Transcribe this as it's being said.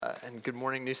And good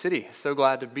morning, New City. So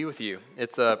glad to be with you.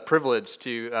 It's a privilege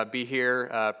to be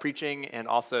here preaching and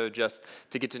also just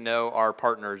to get to know our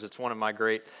partners. It's one of my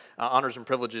great honors and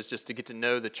privileges just to get to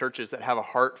know the churches that have a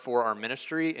heart for our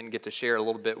ministry and get to share a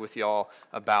little bit with y'all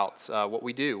about what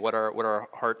we do, what our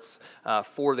hearts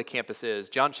for the campus is.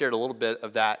 John shared a little bit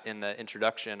of that in the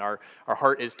introduction. Our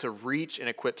heart is to reach and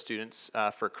equip students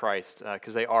for Christ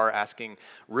because they are asking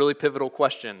really pivotal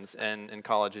questions in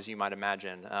college, as you might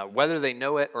imagine, whether they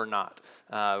know it or not.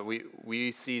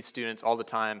 We see students all the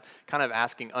time kind of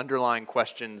asking underlying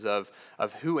questions of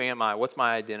who am I, what's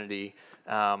my identity,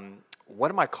 what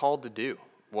am I called to do,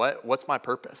 what's my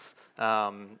purpose,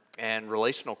 and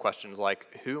relational questions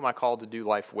like who am I called to do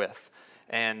life with.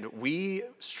 And we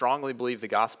strongly believe the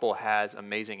gospel has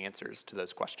amazing answers to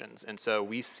those questions. And so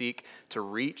we seek to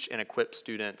reach and equip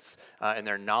students in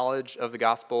their knowledge of the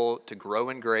gospel, to grow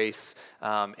in grace,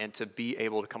 and to be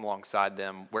able to come alongside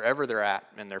them wherever they're at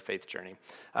in their faith journey.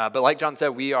 But like John said,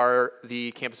 we are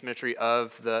the campus ministry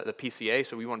of the PCA,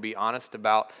 so we want to be honest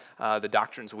about the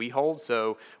doctrines we hold.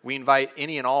 So we invite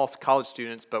any and all college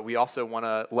students, but we also want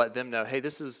to let them know, hey,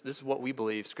 this is what we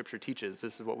believe Scripture teaches.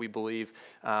 This is what we believe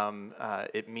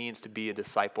it means to be a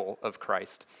disciple of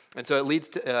Christ. And so it leads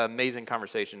to amazing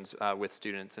conversations with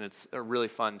students, and it's really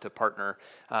fun to partner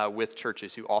with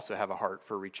churches who also have a heart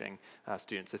for reaching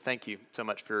students. So thank you so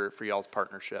much for y'all's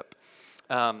partnership.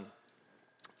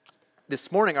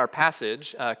 This morning, our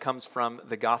passage comes from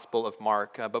the Gospel of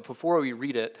Mark, but before we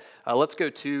read it, let's go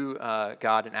to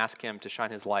God and ask Him to shine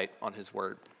His light on His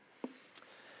Word.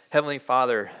 Heavenly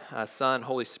Father, Son,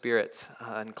 Holy Spirit,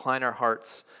 incline our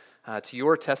hearts to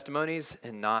your testimonies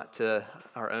and not to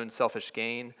our own selfish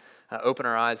gain. Open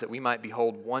our eyes that we might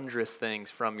behold wondrous things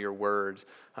from your word.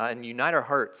 And unite our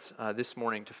hearts this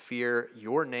morning to fear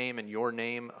your name and your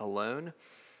name alone.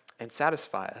 And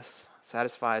satisfy us.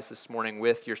 Satisfy us this morning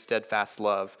with your steadfast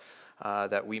love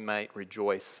that we might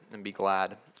rejoice and be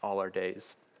glad all our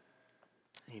days.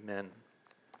 Amen.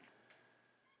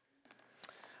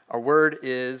 Our word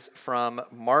is from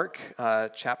Mark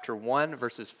chapter 1,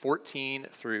 verses 14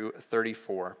 through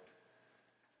 34.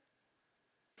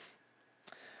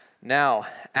 Now,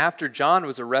 after John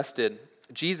was arrested,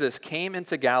 Jesus came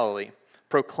into Galilee,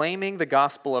 proclaiming the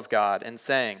gospel of God and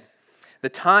saying, "The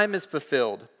time is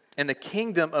fulfilled, and the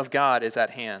kingdom of God is at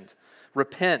hand.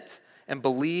 Repent and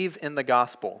believe in the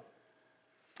gospel."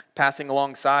 Passing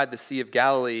alongside the Sea of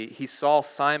Galilee, he saw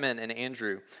Simon and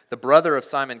Andrew, the brother of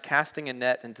Simon, casting a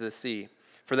net into the sea,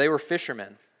 for they were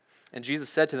fishermen. And Jesus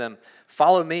said to them,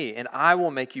 "Follow me, and I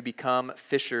will make you become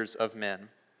fishers of men."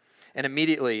 And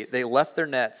immediately they left their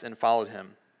nets and followed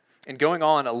him. And going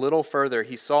on a little further,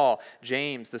 he saw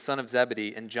James, the son of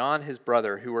Zebedee, and John his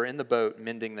brother, who were in the boat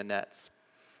mending the nets.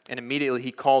 And immediately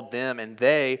he called them, and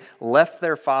they left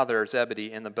their father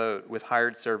Zebedee in the boat with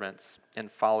hired servants and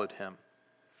followed him.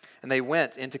 And they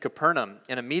went into Capernaum,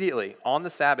 and immediately on the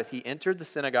Sabbath he entered the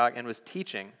synagogue and was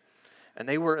teaching, and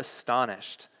they were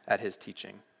astonished at his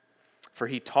teaching. For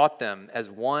he taught them as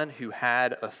one who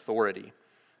had authority,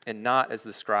 and not as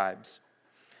the scribes.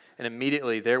 And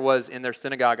immediately there was in their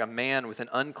synagogue a man with an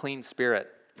unclean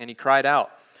spirit, and he cried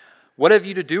out, "What have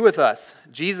you to do with us,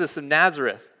 Jesus of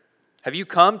Nazareth? Have you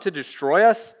come to destroy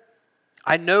us?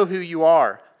 I know who you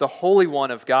are, the Holy One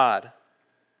of God."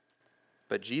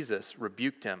 But Jesus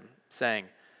rebuked him, saying,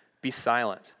 "Be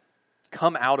silent,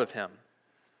 come out of him."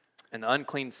 And the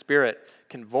unclean spirit,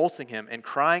 convulsing him and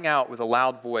crying out with a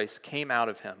loud voice, came out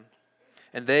of him.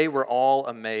 And they were all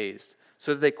amazed,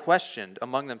 so that they questioned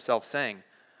among themselves, saying,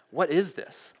 "What is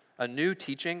this? A new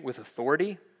teaching with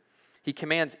authority? He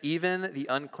commands even the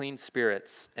unclean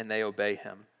spirits, and they obey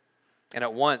him." And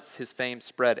at once his fame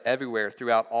spread everywhere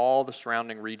throughout all the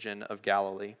surrounding region of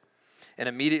Galilee. And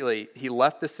immediately he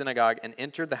left the synagogue and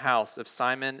entered the house of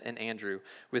Simon and Andrew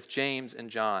with James and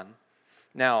John.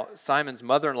 Now Simon's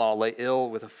mother-in-law lay ill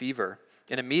with a fever,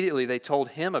 and immediately they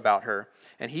told him about her.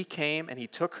 And he came and he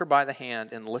took her by the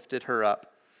hand and lifted her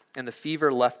up. And the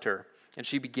fever left her, and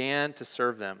she began to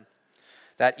serve them.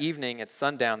 That evening at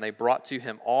sundown they brought to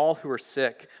him all who were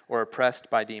sick or oppressed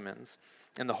by demons.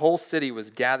 And the whole city was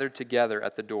gathered together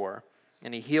at the door.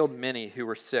 And he healed many who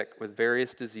were sick with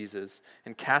various diseases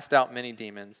and cast out many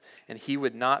demons. And he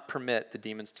would not permit the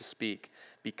demons to speak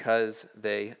because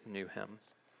they knew him.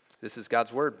 This is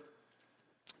God's word.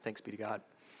 Thanks be to God.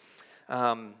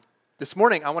 This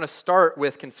morning, I want to start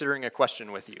with considering a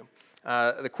question with you.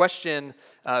 The question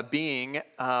being,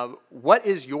 what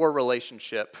is your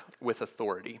relationship with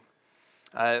authority?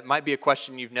 It might be a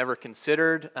question you've never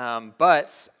considered,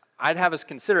 but I'd have us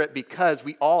consider it because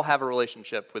we all have a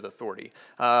relationship with authority,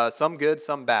 some good,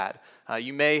 some bad.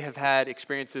 You may have had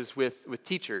experiences with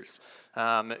teachers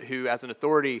who, as an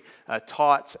authority,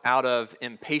 taught out of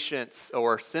impatience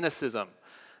or cynicism.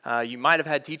 You might have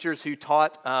had teachers who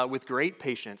taught with great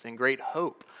patience and great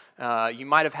hope. You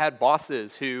might have had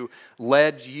bosses who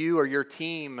led you or your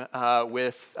team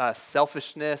with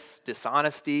selfishness,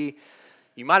 dishonesty.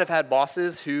 You might have had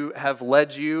bosses who have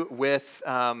led you with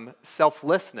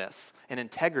selflessness and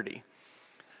integrity.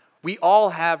 We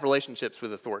all have relationships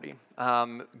with authority,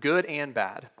 good and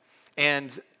bad.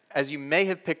 And as you may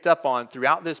have picked up on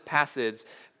throughout this passage,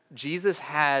 Jesus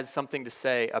has something to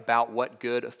say about what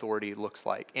good authority looks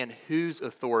like and whose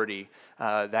authority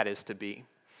that is to be.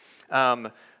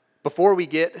 Before we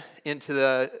get into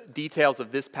the details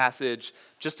of this passage,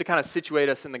 just to kind of situate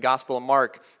us in the Gospel of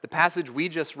Mark, the passage we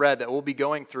just read that we'll be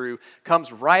going through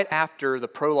comes right after the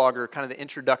prologue, or kind of the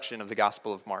introduction of the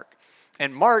Gospel of Mark.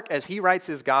 And Mark, as he writes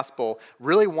his Gospel,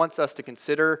 really wants us to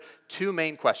consider two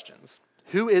main questions.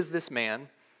 Who is this man,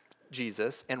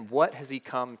 Jesus, and what has he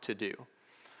come to do?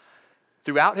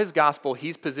 Throughout his gospel,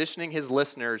 he's positioning his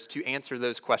listeners to answer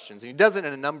those questions. And he does it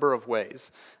in a number of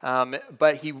ways.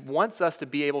 But he wants us to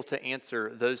be able to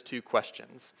answer those two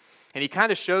questions. And he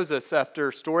kind of shows us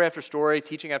after story,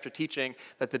 teaching after teaching,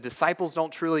 that the disciples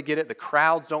don't truly get it, the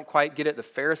crowds don't quite get it, the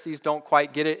Pharisees don't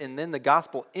quite get it. And then the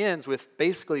gospel ends with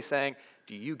basically saying,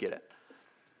 do you get it?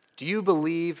 Do you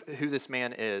believe who this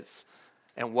man is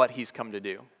and what he's come to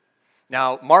do?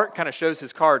 Now, Mark kind of shows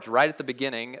his cards right at the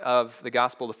beginning of the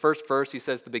gospel. The first verse, he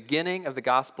says, the beginning of the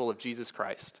gospel of Jesus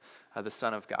Christ, the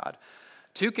Son of God.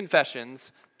 Two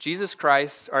confessions. Jesus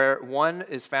Christ, one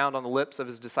is found on the lips of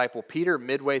his disciple Peter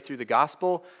midway through the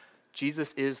gospel.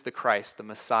 Jesus is the Christ, the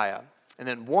Messiah. And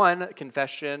then one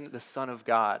confession, the Son of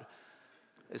God,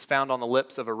 is found on the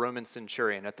lips of a Roman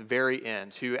centurion at the very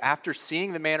end, who, after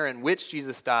seeing the manner in which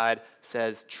Jesus died,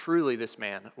 says, truly this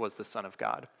man was the Son of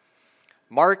God.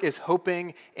 Mark is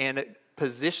hoping and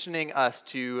positioning us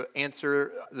to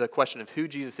answer the question of who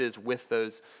Jesus is with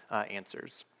those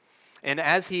answers. And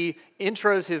as he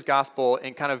intros his gospel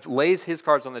and kind of lays his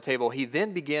cards on the table, he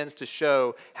then begins to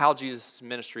show how Jesus'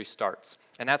 ministry starts.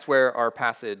 And that's where our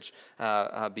passage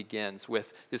begins,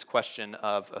 with this question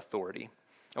of authority.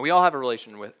 And we all have a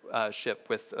relationship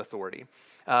with authority.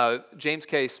 James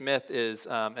K. Smith is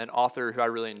an author who I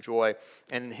really enjoy.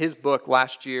 And in his book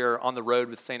last year, On the Road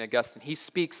with St. Augustine, he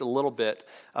speaks a little bit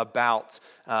about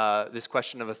this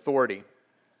question of authority.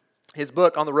 His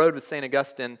book, On the Road with St.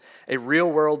 Augustine, A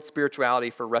Real-World Spirituality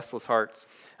for Restless Hearts.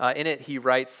 In it, he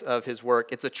writes of his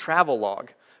work, it's a travel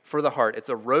log for the heart. It's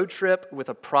a road trip with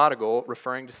a prodigal,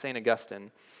 referring to St.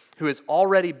 Augustine, who has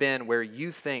already been where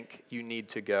you think you need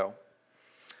to go.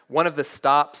 One of the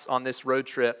stops on this road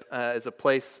trip is a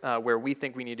place where we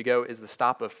think we need to go is the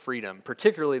stop of freedom,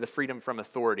 particularly the freedom from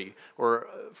authority or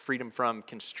freedom from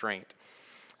constraint.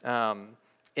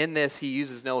 In this, he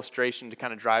uses an illustration to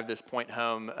kind of drive this point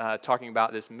home, talking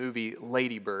about this movie,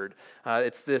 Lady Bird.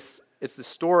 It's the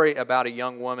story about a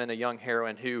young woman, a young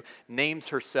heroine, who names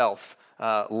herself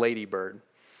Lady Bird.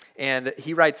 And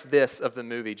he writes this of the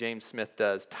movie, James Smith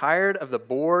does, tired of the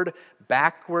bored,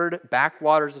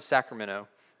 backwaters of Sacramento,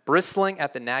 bristling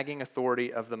at the nagging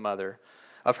authority of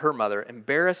her mother,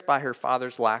 embarrassed by her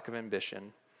father's lack of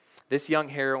ambition, this young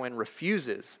heroine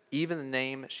refuses even the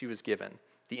name she was given,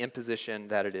 the imposition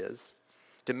that it is.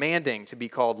 Demanding to be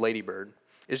called Ladybird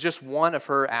is just one of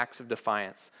her acts of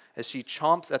defiance as she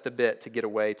chomps at the bit to get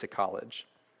away to college.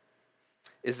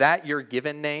 Is that your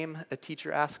given name? A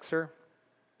teacher asks her.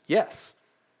 Yes,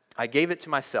 I gave it to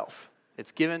myself.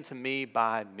 It's given to me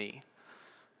by me.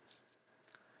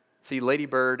 See,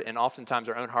 Ladybird, and oftentimes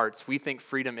our own hearts, we think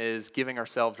freedom is giving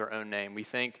ourselves our own name. We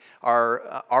think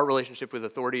our relationship with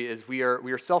authority is we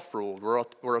are self-ruled.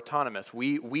 We're autonomous.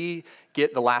 We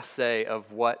get the last say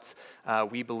of what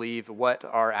we believe, what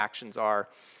our actions are.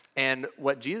 And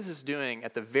what Jesus is doing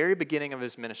at the very beginning of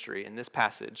his ministry in this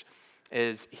passage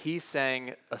is he's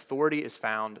saying authority is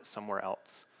found somewhere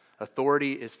else.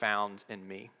 Authority is found in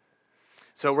me.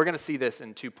 So we're going to see this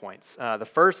in 2 points. The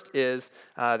first is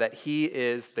that he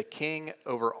is the king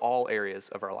over all areas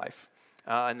of our life.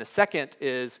 And the second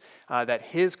is that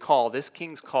his call, this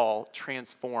king's call,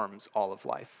 transforms all of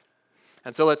life.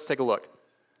 And so let's take a look.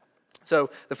 So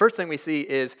the first thing we see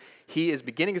is he is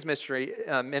beginning his ministry,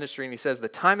 and he says, the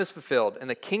time is fulfilled, and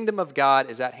the kingdom of God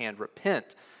is at hand.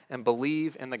 Repent and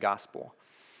believe in the gospel.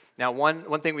 Now,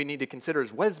 one thing we need to consider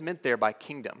is what is meant there by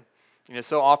kingdom.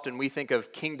 So often we think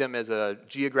of kingdom as a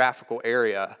geographical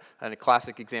area, and a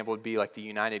classic example would be like the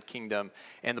United Kingdom.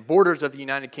 And the borders of the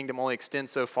United Kingdom only extend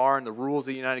so far, and the rules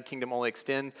of the United Kingdom only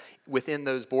extend within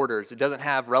those borders. It doesn't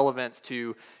have relevance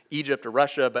to Egypt or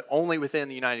Russia, but only within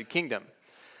the United Kingdom.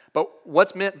 But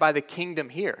what's meant by the kingdom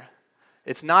here?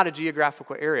 It's not a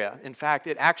geographical area. In fact,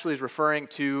 it actually is referring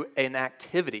to an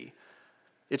activity.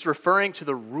 It's referring to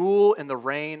the rule and the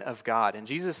reign of God. And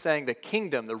Jesus is saying the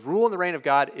kingdom, the rule and the reign of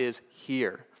God is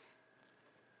here.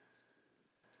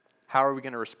 How are we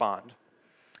going to respond?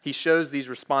 He shows these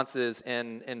responses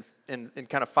in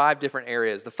kind of 5 different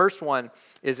areas. The first one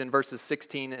is in verses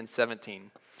 16 and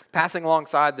 17. Passing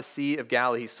alongside the Sea of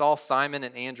Galilee, he saw Simon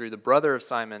and Andrew, the brother of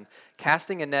Simon,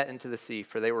 casting a net into the sea,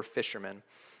 for they were fishermen.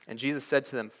 And Jesus said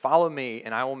to them, "Follow me,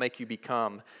 and I will make you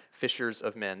become fishers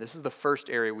of men." This is the first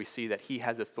area we see that he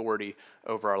has authority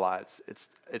over our lives.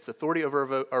 It's authority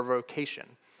over our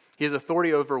vocation. He has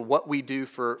authority over what we do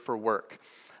for work.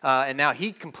 And now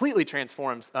he completely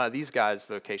transforms these guys'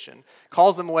 vocation,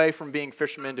 calls them away from being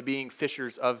fishermen to being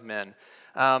fishers of men.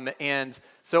 And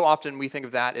so often we think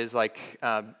of that as like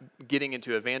getting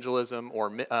into evangelism or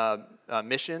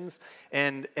missions.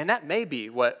 And that may be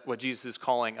what Jesus is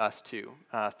calling us to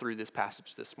through this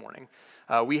passage this morning.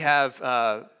 We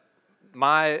have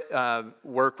my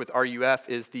work with RUF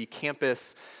is the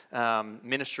campus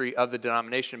ministry of the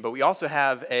denomination, but we also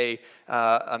have a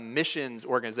missions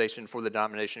organization for the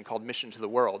denomination called Mission to the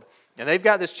World. And they've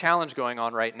got this challenge going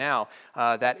on right now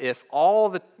that if all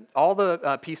the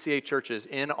PCA churches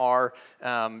in our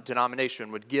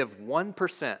denomination would give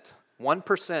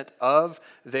 1% of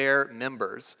their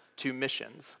members to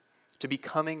missions, to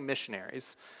becoming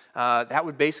missionaries, that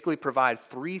would basically provide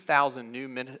 3,000 new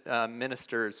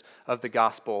ministers of the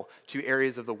gospel to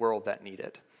areas of the world that need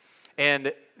it.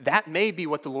 And that may be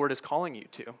what the Lord is calling you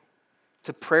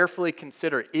to prayerfully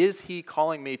consider. Is he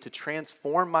calling me to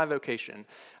transform my vocation,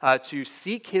 to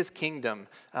seek his kingdom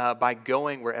by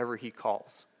going wherever he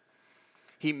calls?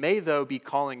 He may, though, be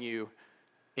calling you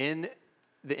in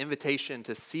the invitation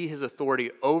to see his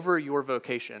authority over your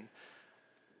vocation,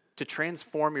 to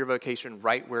transform your vocation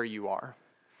right where you are.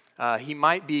 He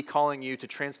might be calling you to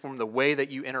transform the way that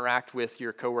you interact with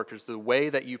your coworkers, the way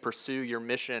that you pursue your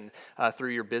mission through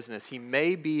your business. He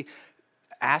may be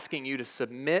asking you to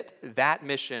submit that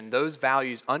mission, those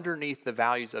values, underneath the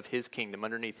values of his kingdom,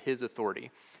 underneath his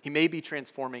authority. He may be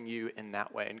transforming you in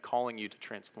that way and calling you to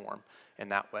transform in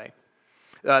that way.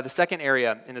 The second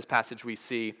area in this passage we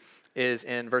see is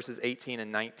in verses 18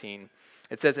 and 19.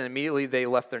 It says, "And immediately they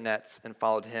left their nets and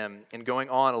followed him. And going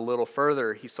on a little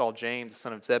further, he saw James, the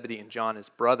son of Zebedee, and John, his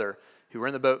brother, who were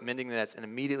in the boat mending the nets. And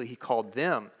immediately he called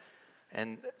them,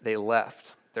 and they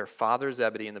left their father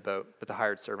Zebedee in the boat with the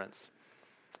hired servants."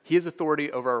 He has authority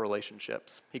over our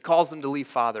relationships. He calls them to leave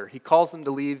father. He calls them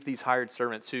to leave these hired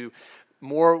servants who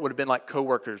more would have been like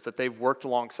coworkers that they've worked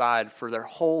alongside for their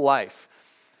whole life.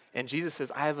 And Jesus says,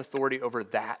 I have authority over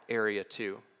that area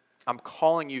too. I'm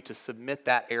calling you to submit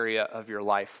that area of your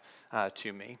life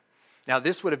to me. Now,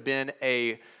 this would have been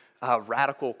a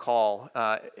radical call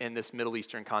in this Middle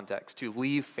Eastern context, to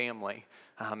leave family.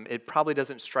 It probably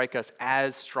doesn't strike us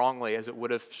as strongly as it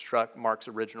would have struck Mark's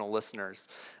original listeners.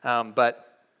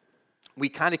 But we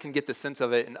kind of can get the sense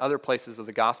of it in other places of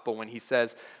the gospel when he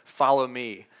says, "Follow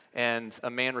me." And a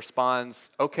man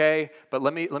responds, "Okay, but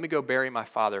let me go bury my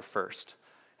father first."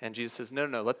 And Jesus says, no,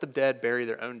 let the dead bury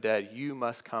their own dead. You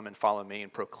must come and follow me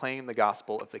and proclaim the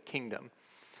gospel of the kingdom.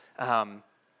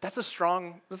 That's a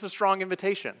strong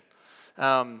invitation.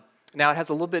 Now, it has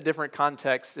a little bit different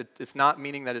context. It's not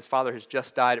meaning that his father has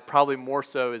just died. It probably more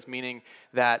so is meaning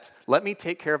that let me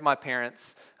take care of my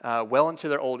parents well into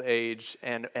their old age,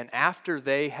 and after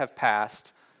they have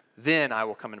passed, then I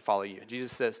will come and follow you. And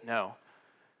Jesus says, no,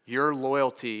 your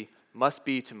loyalty must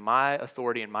be to my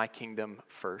authority and my kingdom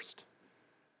first.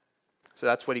 So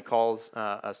that's what he calls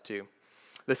us to.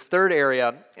 This third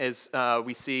area is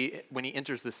we see when he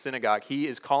enters the synagogue. He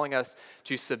is calling us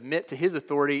to submit to his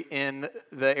authority in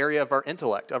the area of our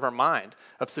intellect, of our mind,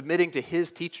 of submitting to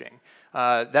his teaching.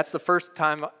 That's the first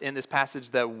time in this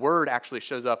passage the word actually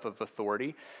shows up of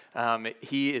authority.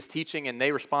 He is teaching and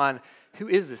they respond, who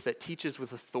is this that teaches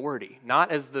with authority?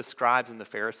 Not as the scribes and the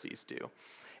Pharisees do.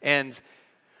 And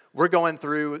we're going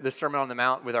through the Sermon on the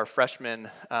Mount with our freshmen,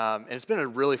 and it's been a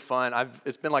really fun,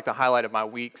 it's been like the highlight of my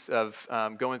weeks of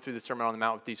going through the Sermon on the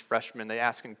Mount with these freshmen. They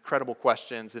ask incredible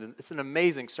questions, and it's an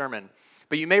amazing sermon.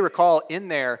 But you may recall in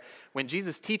there, when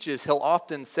Jesus teaches, he'll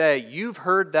often say, you've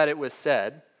heard that it was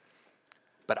said,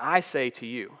 but I say to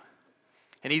you.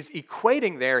 And he's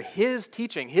equating there his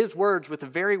teaching, his words with the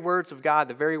very words of God,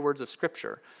 the very words of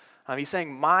Scripture. He's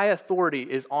saying my authority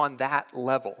is on that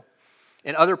level.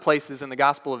 In other places in the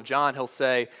Gospel of John, he'll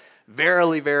say,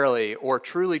 verily, verily, or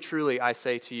truly, truly, I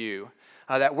say to you.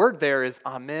 That word there is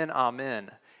amen, amen.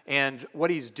 And what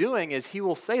he's doing is he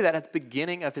will say that at the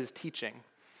beginning of his teaching.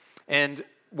 And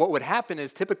what would happen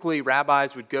is typically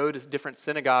rabbis would go to different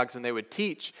synagogues and they would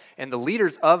teach, and the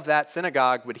leaders of that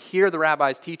synagogue would hear the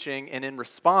rabbi's teaching, and in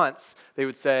response, they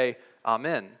would say,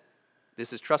 amen.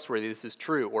 This is trustworthy, this is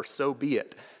true, or so be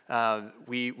it.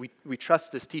 We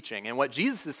trust this teaching. And what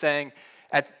Jesus is saying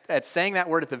at saying that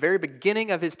word at the very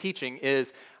beginning of his teaching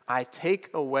is, I take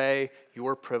away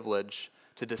your privilege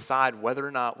to decide whether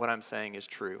or not what I'm saying is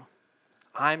true.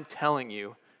 I'm telling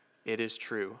you it is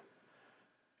true.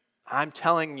 I'm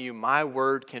telling you my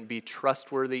word can be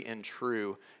trustworthy and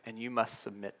true, and you must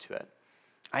submit to it.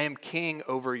 I am king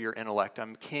over your intellect.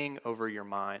 I'm king over your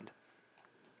mind.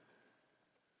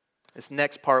 This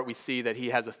next part we see that he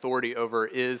has authority over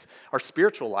is our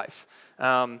spiritual life.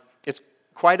 It's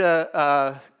quite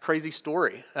a crazy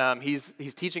story.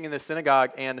 He's teaching in this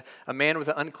synagogue, and a man with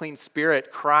an unclean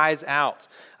spirit cries out.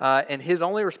 And his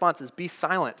only response is, be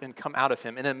silent and come out of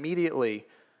him. And immediately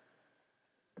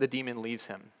the demon leaves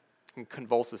him and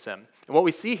convulses him. And what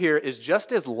we see here is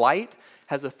just as light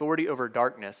has authority over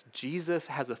darkness, Jesus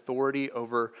has authority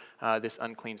over this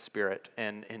unclean spirit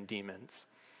and demons.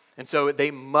 And so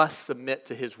they must submit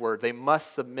to his word. They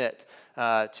must submit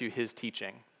to his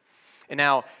teaching. And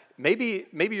now, maybe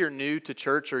you're new to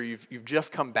church, or you've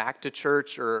just come back to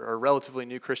church, or a relatively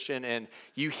new Christian, and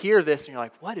you hear this and you're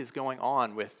like, what is going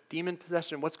on with demon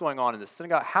possession? What's going on in the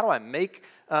synagogue? How do I make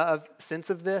sense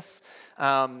of this?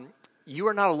 You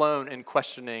are not alone in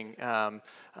questioning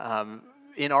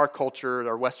in our culture,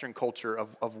 our Western culture,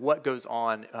 of what goes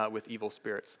on with evil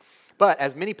spirits. But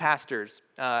as many pastors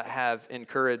have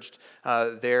encouraged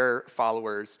their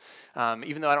followers,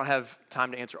 even though I don't have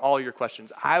time to answer all your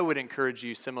questions, I would encourage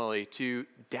you similarly to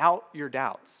doubt your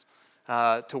doubts,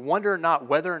 to wonder not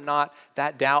whether or not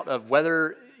that doubt of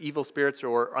whether evil spirits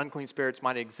or unclean spirits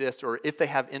might exist, or if they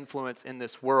have influence in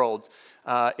this world,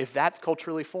 if that's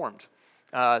culturally formed.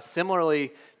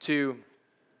 Similarly to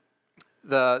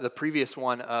the previous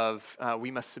one of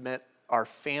we must submit our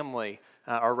family,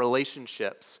 our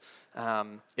relationships.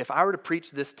 If I were to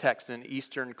preach this text in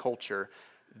Eastern culture,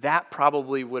 that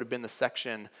probably would have been the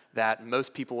section that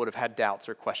most people would have had doubts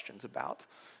or questions about.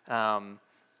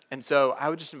 And so I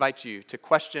would just invite you to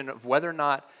question of whether or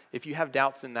not, if you have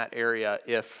doubts in that area,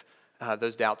 if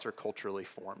those doubts are culturally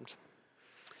formed.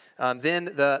 Then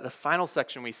the final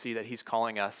section we see that he's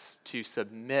calling us to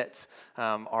submit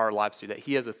our lives to, that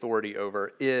he has authority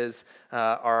over, is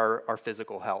our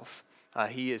physical health.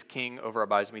 He is king over our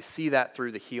bodies. And we see that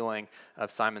through the healing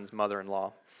of Simon's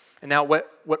mother-in-law. And now what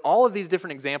all of these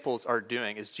different examples are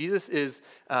doing is Jesus is,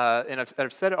 and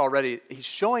I've said it already, he's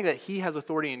showing that he has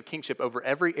authority and kingship over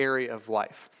every area of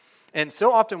life. And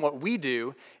so often what we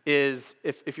do is,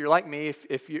 if you're like me,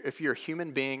 if you're a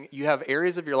human being, you have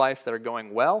areas of your life that are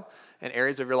going well and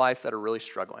areas of your life that are really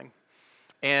struggling.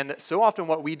 And so often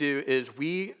what we do is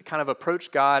we kind of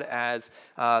approach God as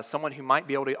someone who might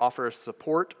be able to offer us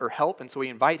support or help, and so we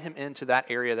invite him into that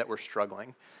area that we're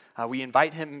struggling. We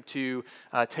invite him to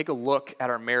take a look at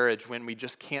our marriage when we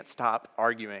just can't stop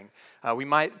arguing. We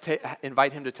might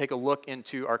invite him to take a look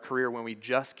into our career when we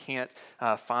just can't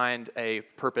find a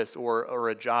purpose or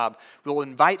a job. We'll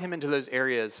invite him into those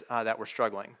areas that we're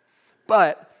struggling.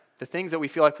 But the things that we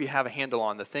feel like we have a handle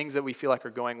on, the things that we feel like are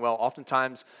going well,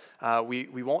 oftentimes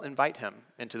we won't invite him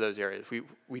into those areas.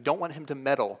 We don't want him to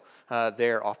meddle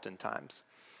there oftentimes.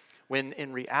 When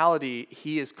in reality,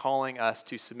 he is calling us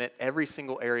to submit every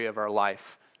single area of our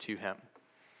life to him.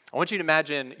 I want you to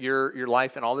imagine your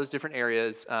life in all those different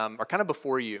areas are kind of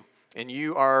before you, and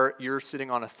you're sitting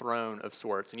on a throne of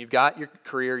sorts, and you've got your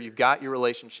career, you've got your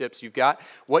relationships, you've got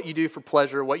what you do for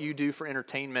pleasure, what you do for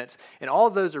entertainment, and all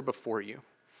of those are before you.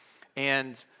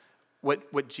 And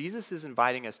what Jesus is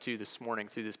inviting us to this morning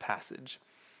through this passage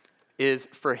is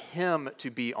for him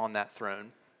to be on that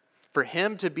throne. For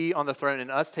him to be on the throne and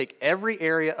us take every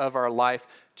area of our life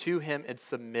to him and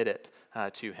submit it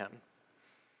to him.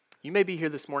 You may be here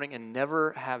this morning and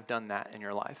never have done that in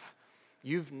your life.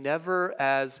 You've never,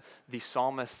 as the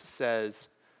psalmist says,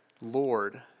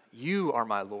 Lord, you are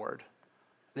my Lord.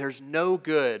 There's no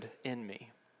good in me.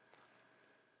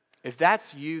 If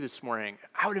that's you this morning,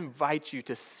 I would invite you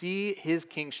to see his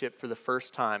kingship for the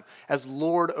first time as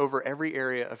Lord over every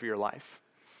area of your life.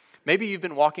 Maybe you've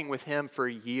been walking with him for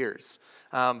years,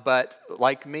 but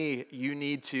like me, you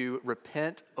need to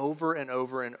repent over and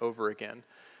over and over again.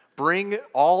 Bring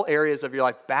all areas of your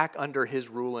life back under his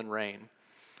rule and reign.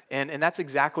 And that's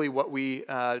exactly what we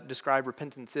describe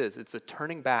repentance is. It's a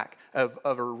turning back of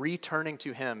a returning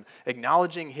to him,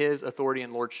 acknowledging his authority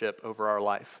and lordship over our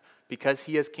life because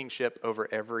he has kingship over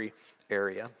every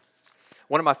area.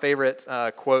 One of my favorite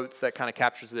quotes that kind of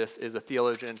captures this is a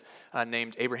theologian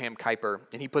named Abraham Kuyper,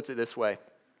 and he puts it this way: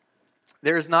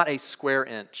 "There is not a square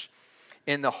inch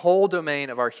in the whole domain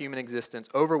of our human existence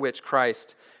over which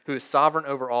Christ, who is sovereign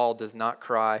over all, does not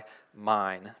cry,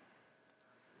 'Mine.'"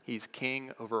 He's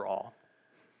king over all.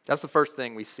 That's the first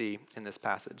thing we see in this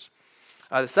passage.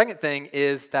 The second thing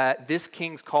is that this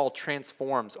king's call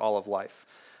transforms all of life.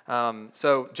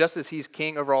 So just as he's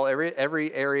king over all,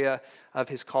 every area of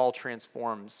his call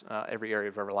transforms every area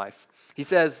of our life. He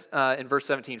says in verse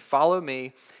 17, "Follow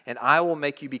me, and I will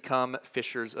make you become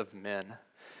fishers of men."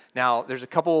 Now, there's a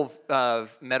couple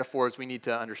of metaphors we need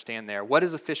to understand there. What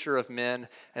is a fisher of men?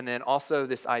 And then also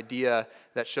this idea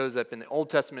that shows up in the Old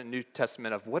Testament and New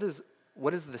Testament of what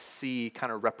does the sea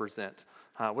kind of represent?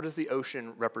 What does the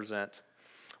ocean represent?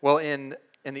 Well, in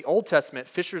the Old Testament,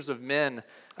 fishers of men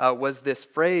was this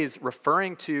phrase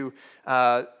referring to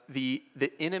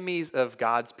the enemies of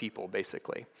God's people,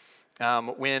 basically.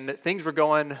 When things were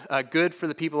going good for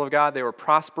the people of God, they were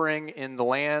prospering in the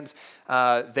land,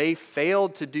 they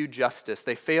failed to do justice.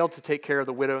 They failed to take care of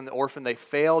the widow and the orphan. They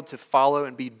failed to follow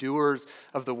and be doers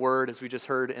of the word, as we just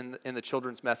heard in the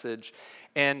children's message.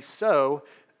 And so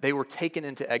they were taken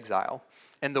into exile.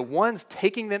 And the ones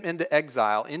taking them into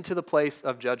exile, into the place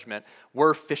of judgment,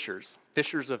 were fishers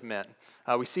of men.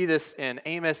 We see this in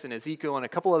Amos and Ezekiel and a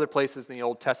couple other places in the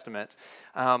Old Testament.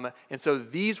 And so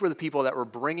these were the people that were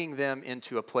bringing them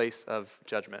into a place of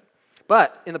judgment.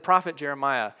 But in the prophet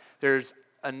Jeremiah, there's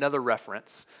another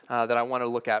reference that I want to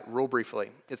look at real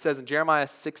briefly. It says in Jeremiah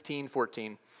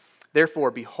 16:14, "Therefore,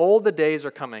 behold, the days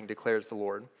are coming, declares the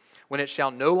Lord, when it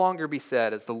shall no longer be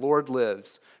said, as the Lord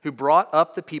lives, who brought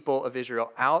up the people of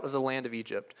Israel out of the land of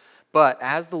Egypt, but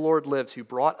as the Lord lives, who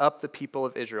brought up the people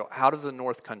of Israel out of the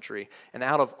north country and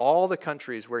out of all the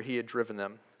countries where he had driven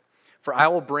them. For I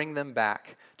will bring them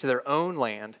back to their own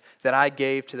land that I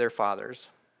gave to their fathers.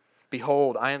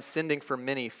 Behold, I am sending for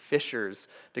many fishers,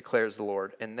 declares the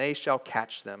Lord, and they shall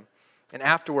catch them. And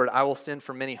afterward I will send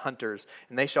for many hunters,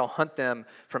 and they shall hunt them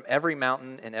from every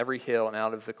mountain and every hill and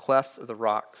out of the clefts of the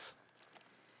rocks."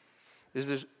 There's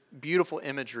this beautiful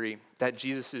imagery that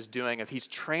Jesus is doing of he's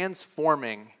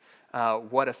transforming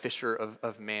what a fisher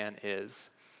of man is.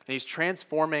 And he's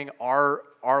transforming our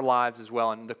lives as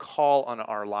well and the call on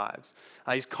our lives.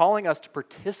 He's calling us to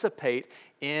participate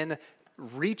in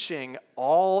reaching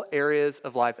all areas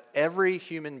of life, every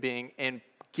human being, and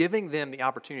giving them the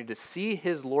opportunity to see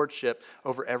his lordship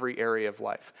over every area of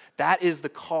life. That is the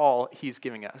call he's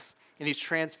giving us. And he's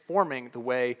transforming the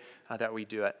way that we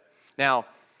do it. Now,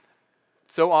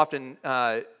 so often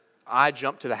I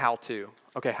jump to the how-to.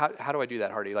 Okay, how do I do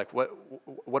that, Hardy? Like,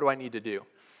 what do I need to do?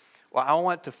 Well, I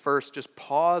want to first just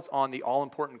pause on the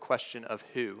all-important question of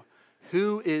who.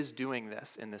 Who is doing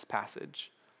this in this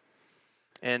passage?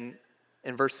 And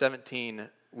in verse 17,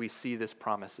 we see this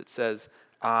promise. It says,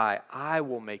 I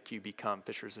will make you become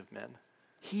fishers of men.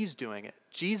 He's doing it.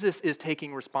 Jesus is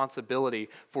taking responsibility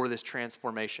for this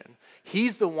transformation.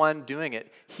 He's the one doing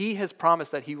it. He has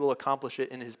promised that he will accomplish it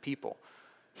in his people.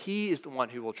 He is the one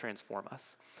who will transform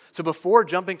us. So before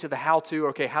jumping to the how-to,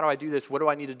 okay, how do I do this? What do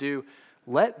I need to do?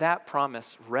 Let that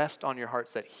promise rest on your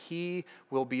hearts that he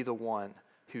will be the one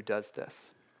who does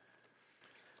this.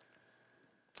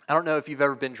 I don't know if you've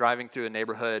ever been driving through a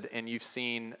neighborhood and you've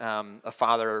seen a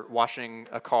father washing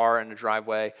a car in a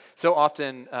driveway. So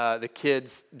often the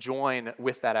kids join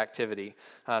with that activity.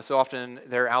 So often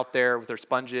they're out there with their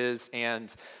sponges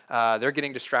and they're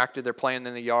getting distracted. They're playing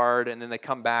in the yard and then they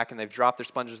come back and they've dropped their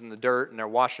sponges in the dirt and they're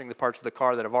washing the parts of the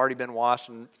car that have already been washed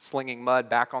and slinging mud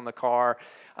back on the car.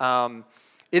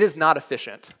 It is not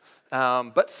efficient.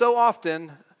 But so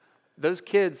often those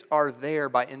kids are there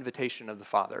by invitation of the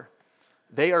father.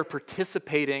 They are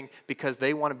participating because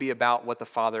they want to be about what the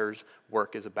Father's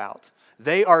work is about.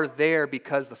 They are there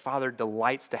because the Father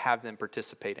delights to have them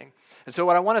participating. And so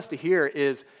what I want us to hear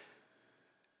is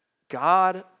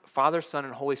God, Father, Son,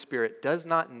 and Holy Spirit does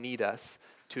not need us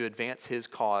to advance his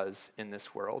cause in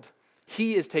this world.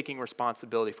 He is taking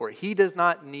responsibility for it. He does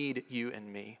not need you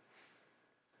and me,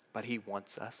 but he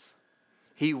wants us.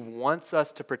 He wants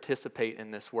us to participate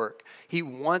in this work. He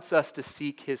wants us to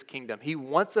seek his kingdom. He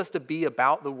wants us to be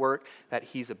about the work that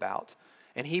he's about.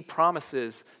 And he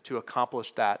promises to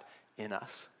accomplish that in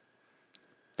us.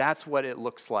 That's what it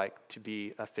looks like to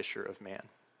be a fisher of man.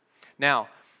 Now,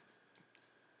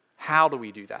 how do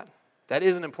we do that? That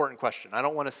is an important question. I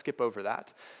don't want to skip over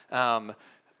that.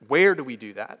 Where do we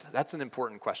do that? That's an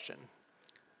important question.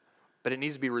 but it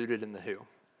needs to be rooted in the who.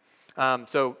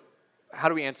 So how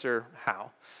do we answer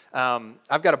how?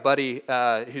 I've got a buddy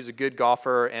who's a good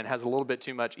golfer and has a little bit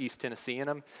too much East Tennessee in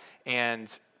him. And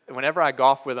whenever I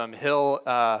golf with him, he'll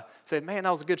say, man, that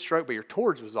was a good stroke, but your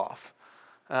towards was off.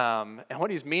 And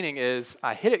what he's meaning is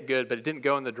I hit it good, but it didn't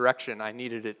go in the direction I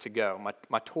needed it to go.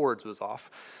 My towards was off.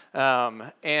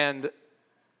 And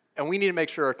we need to make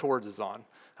sure our towards is on.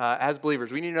 As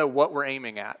believers, we need to know what we're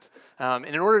aiming at. And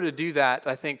in order to do that,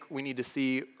 I think we need to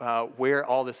see where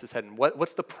all this is heading.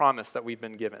 What's the promise that we've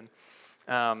been given?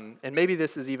 And maybe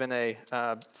this is even a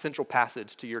central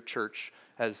passage to your church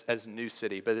as New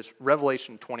City, but it's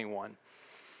Revelation 21.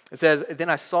 It says, then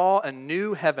I saw a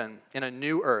new heaven and a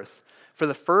new earth, for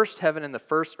the first heaven and the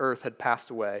first earth had passed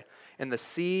away, and the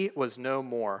sea was no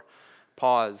more.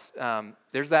 Pause.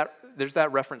 There's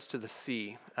that reference to the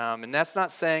sea. And that's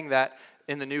not saying that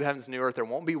in the new heavens and new earth there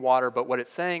won't be water, but what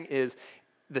it's saying is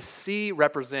the sea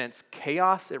represents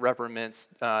chaos, it represents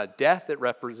death, it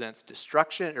represents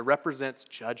destruction, it represents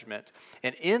judgment.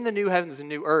 And in the new heavens and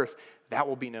new earth, that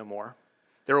will be no more.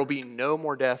 There will be no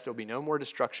more death, there will be no more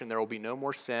destruction, there will be no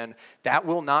more sin. That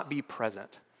will not be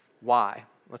present. Why?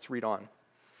 Let's read on.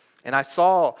 And I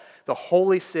saw the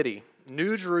holy city,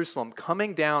 New Jerusalem,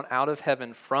 coming down out of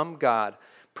heaven from God,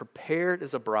 prepared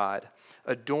as a bride,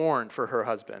 adorned for her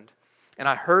husband. And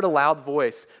I heard a loud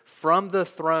voice from the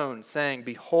throne saying,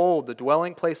 behold, the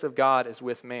dwelling place of God is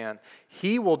with man.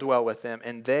 He will dwell with them,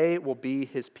 and they will be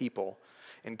his people.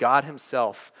 And God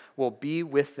himself will be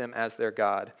with them as their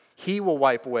God. He will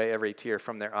wipe away every tear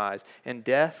from their eyes, and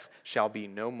death shall be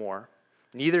no more.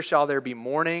 Neither shall there be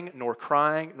mourning, nor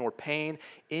crying, nor pain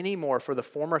any more, for the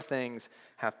former things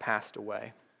have passed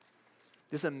away.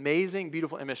 This amazing,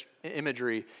 beautiful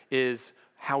imagery is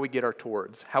how we get our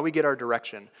towards, how we get our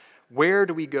direction. Where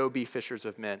do we go be fishers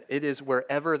of men? It is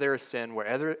wherever there is sin,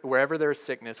 wherever there is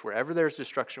sickness, wherever there is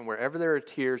destruction, wherever there are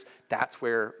tears, that's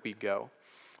where we go.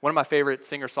 One of my favorite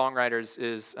singer-songwriters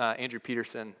is Andrew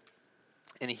Peterson,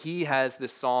 and he has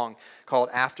this song called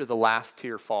After the Last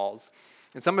Tear Falls.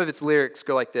 And some of its lyrics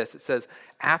go like this. It says,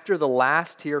 after the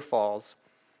last tear falls,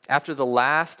 after the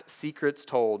last secret's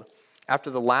told, after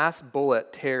the last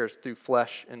bullet tears through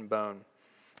flesh and bone,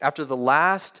 after the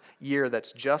last year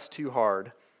that's just too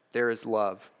hard, there is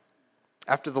love.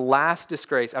 After the last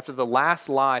disgrace, after the last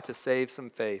lie to save some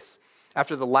face,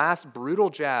 after the last brutal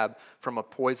jab from a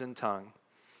poisoned tongue,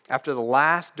 after the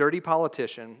last dirty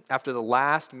politician, after the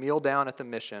last meal down at the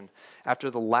mission, after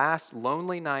the last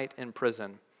lonely night in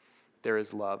prison, there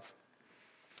is love.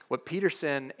 What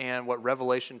Peterson and what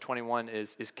Revelation 21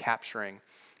 is capturing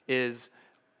is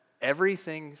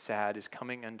everything sad is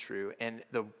coming untrue, and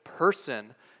the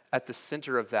person at the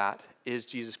center of that is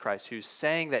Jesus Christ, who's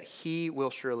saying that he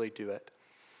will surely do it.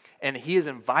 And he is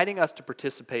inviting us to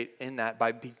participate in that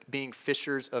by being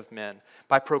fishers of men,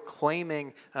 by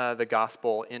proclaiming the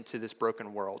gospel into this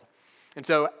broken world. And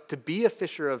so to be a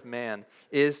fisher of man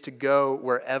is to go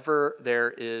wherever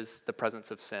there is the presence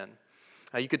of sin.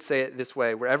 You could say it this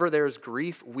way: wherever there is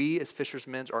grief, we as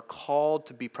fishermen are called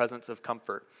to be presence of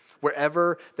comfort.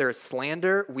 Wherever there is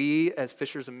slander, we as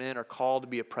fishers of men are called to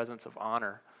be a presence of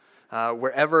honor.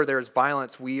 Wherever there is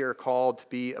violence, we are called to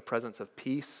be a presence of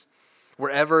peace.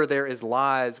 Wherever there is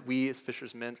lies, we as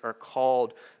fishermen are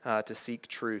called to seek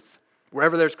truth.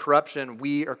 Wherever there's corruption,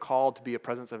 we are called to be a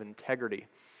presence of integrity.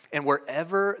 And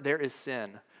wherever there is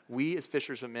sin, we as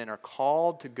fishers of men are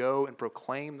called to go and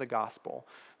proclaim the gospel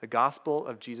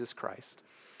of Jesus Christ,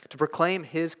 to proclaim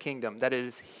his kingdom, that it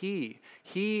is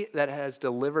he that has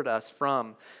delivered us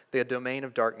from the domain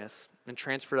of darkness and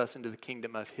transferred us into the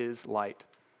kingdom of his light.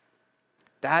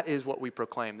 That is what we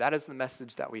proclaim. That is the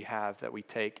message that we have, that we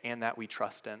take, and that we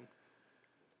trust in.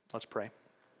 Let's pray.